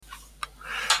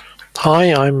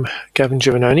Hi, I'm Gavin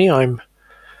Giovannoni. I'm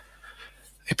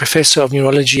a professor of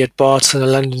neurology at Barts and the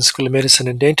London School of Medicine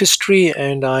and Dentistry,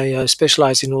 and I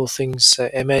specialize in all things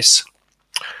MS.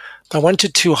 I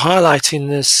wanted to highlight in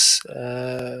this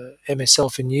MS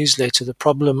Alpha newsletter the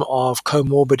problem of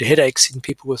comorbid headaches in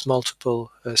people with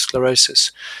multiple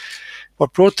sclerosis.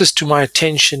 What brought this to my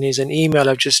attention is an email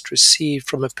I've just received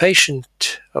from a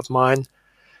patient of mine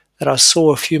that I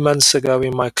saw a few months ago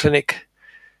in my clinic.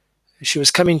 She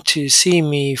was coming to see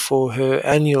me for her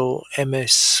annual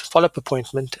MS follow-up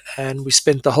appointment, and we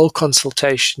spent the whole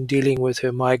consultation dealing with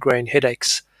her migraine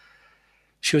headaches.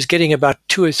 She was getting about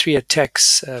 2 or 3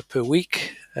 attacks per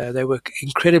week. They were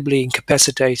incredibly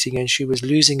incapacitating, and she was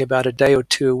losing about a day or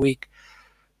two a week,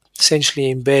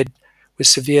 essentially in bed with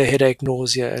severe headache,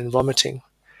 nausea, and vomiting.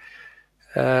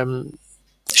 Um,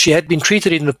 she had been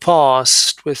treated in the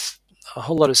past with a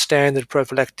whole lot of standard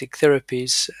prophylactic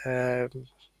therapies,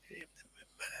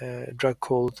 a drug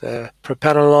called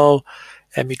propranolol,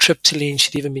 amitriptyline.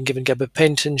 She'd even been given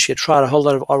gabapentin. She had tried a whole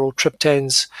lot of oral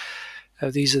triptans.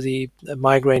 These are the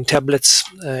migraine tablets,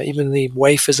 even the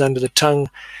wafers under the tongue,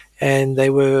 and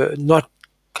they were not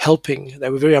helping.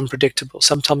 They were very unpredictable.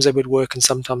 Sometimes they would work and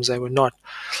sometimes they were not.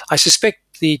 I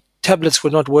suspect the tablets were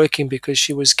not working because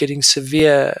she was getting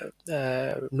severe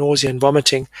nausea and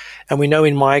vomiting. And we know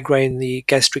in migraine the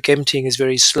gastric emptying is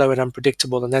very slow and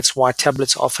unpredictable, and that's why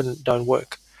tablets often don't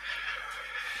work.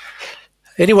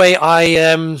 Anyway,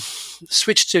 I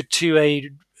switched it to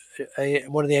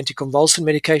one of the anticonvulsant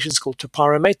medications called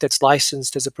topiramate that's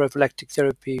licensed as a prophylactic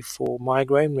therapy for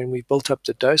migraine. When we built up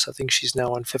the dose, I think she's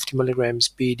now on 50 milligrams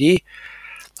BD.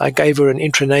 I gave her an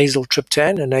intranasal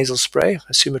triptan, a nasal spray,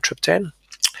 a sumatriptan,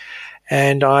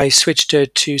 and I switched her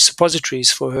to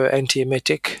suppositories for her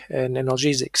antiemetic and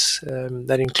analgesics.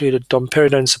 That included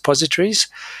domperidone suppositories.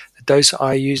 The dose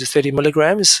I used is 30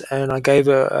 milligrams, and I gave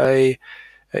her a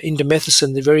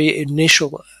indomethacin, the very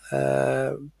initial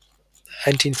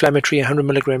anti-inflammatory 100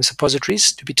 milligram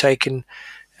suppositories to be taken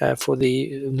for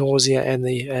the nausea and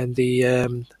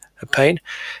the pain.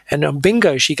 And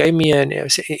bingo, she gave me an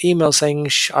email saying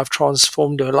I've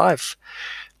transformed her life.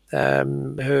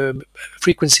 Her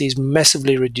frequency is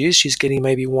massively reduced. She's getting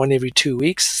maybe one every 2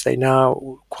 weeks. They're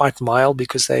now quite mild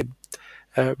because they're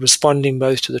responding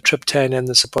both to the triptan and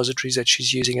the suppositories that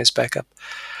she's using as backup.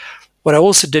 What I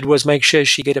also did was make sure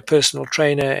she get a personal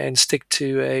trainer and stick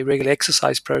to a regular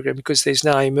exercise program, because there's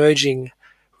now emerging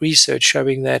research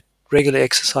showing that regular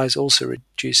exercise also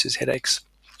reduces headaches.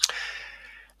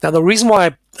 Now, the reason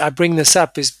why I bring this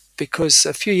up is because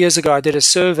a few years ago I did a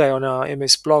survey on our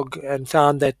MS blog and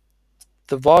found that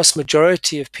the vast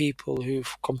majority of people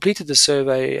who've completed the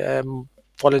survey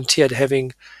volunteered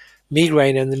having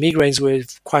migraine, and the migraines were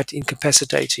quite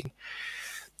incapacitating.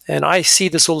 And I see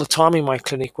this all the time in my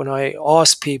clinic when I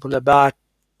ask people about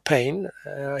pain.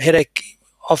 Headache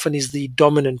often is the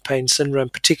dominant pain syndrome,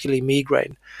 particularly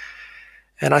migraine.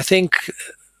 And I think,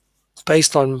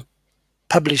 based on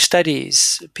published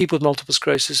studies, people with multiple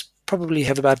sclerosis probably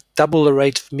have about double the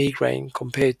rate of migraine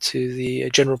compared to the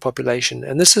general population.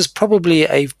 And this is probably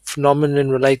a phenomenon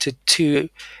related to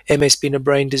MS being a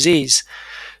brain disease.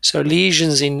 So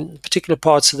lesions in particular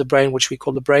parts of the brain, which we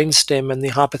call the brainstem and the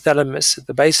hypothalamus at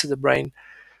the base of the brain,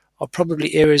 are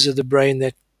probably areas of the brain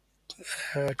that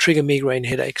trigger migraine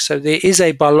headaches. So there is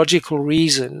a biological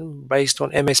reason based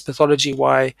on MS pathology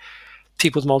why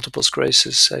people with multiple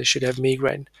sclerosis should have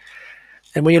migraine.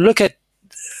 And when you look at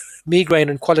migraine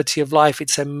and quality of life,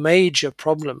 it's a major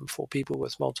problem for people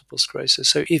with multiple sclerosis.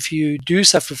 So if you do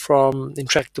suffer from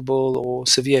intractable or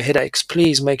severe headaches,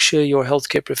 please make sure your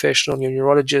healthcare professional, your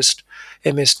neurologist,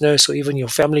 MS nurse, or even your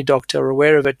family doctor are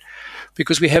aware of it,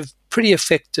 because we have pretty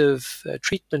effective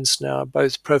treatments now,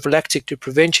 both prophylactic to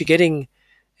prevent you getting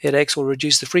headaches or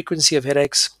reduce the frequency of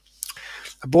headaches,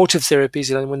 abortive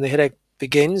therapies, and when the headache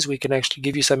begins, we can actually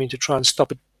give you something to try and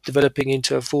stop it developing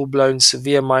into a full-blown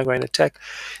severe migraine attack.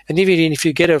 And even if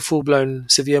you get a full-blown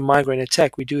severe migraine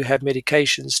attack, we do have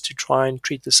medications to try and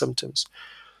treat the symptoms,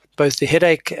 both the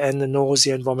headache and the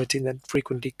nausea and vomiting that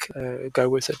frequently go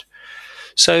with it.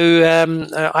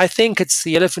 So I think it's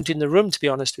the elephant in the room, to be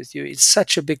honest with you. It's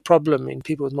such a big problem in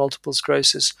people with multiple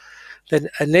sclerosis that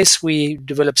unless we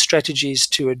develop strategies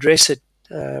to address it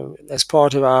as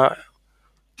part of our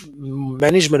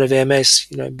management of MS,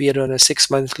 be it on a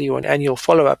 6 monthly or an annual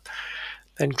follow-up,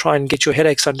 and try and get your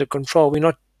headaches under control, we're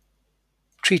not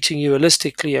treating you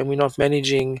holistically, and we're not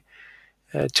managing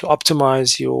to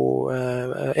optimize your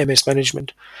MS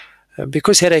management.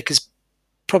 Because headache is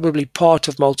probably part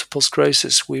of multiple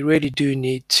sclerosis, we really do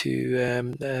need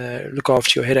to look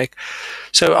after your headache.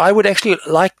 So I would actually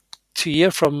like to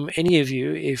hear from any of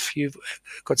you if you've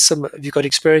got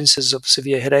experiences of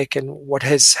severe headache and what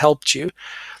has helped you.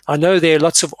 I know there are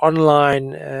lots of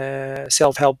online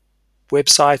self-help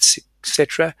websites,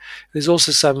 etc. There's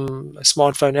also some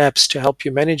smartphone apps to help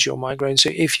you manage your migraine. So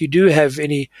if you do have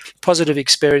any positive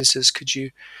experiences, could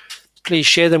you please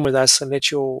share them with us and let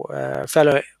your uh,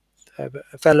 fellow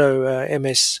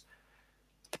MS,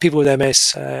 the people with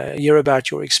MS, hear about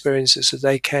your experiences so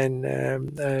they can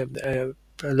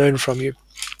learn from you.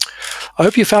 I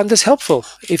hope you found this helpful.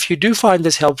 If you do find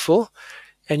this helpful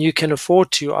and you can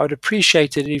afford to, I would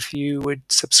appreciate it if you would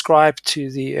subscribe to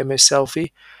the MS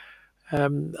Selfie.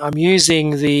 I'm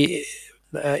using the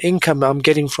income I'm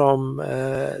getting from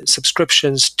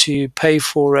subscriptions to pay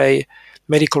for a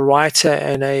medical writer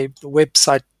and a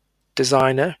website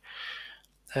designer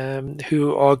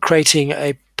who are creating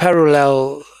a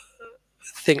parallel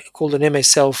thing called an MS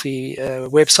Selfie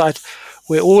website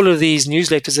where all of these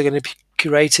newsletters are going to be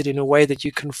curated in a way that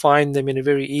you can find them in a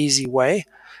very easy way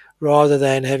rather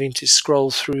than having to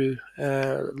scroll through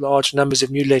large numbers of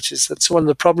newsletters. That's one of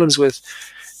the problems with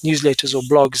newsletters or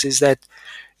blogs is that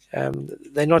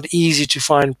they're not easy to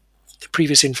find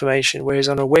previous information, whereas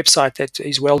on a website that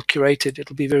is well curated,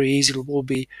 it'll be very easy. It will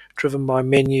be driven by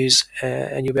menus,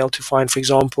 and you'll be able to find, for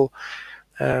example,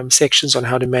 sections on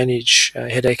how to manage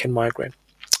headache and migraine.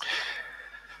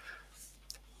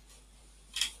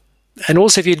 And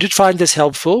also, if you did find this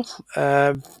helpful,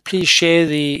 please share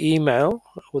the email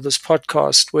or this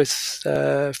podcast with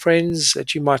friends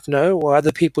that you might know or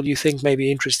other people you think may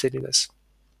be interested in this.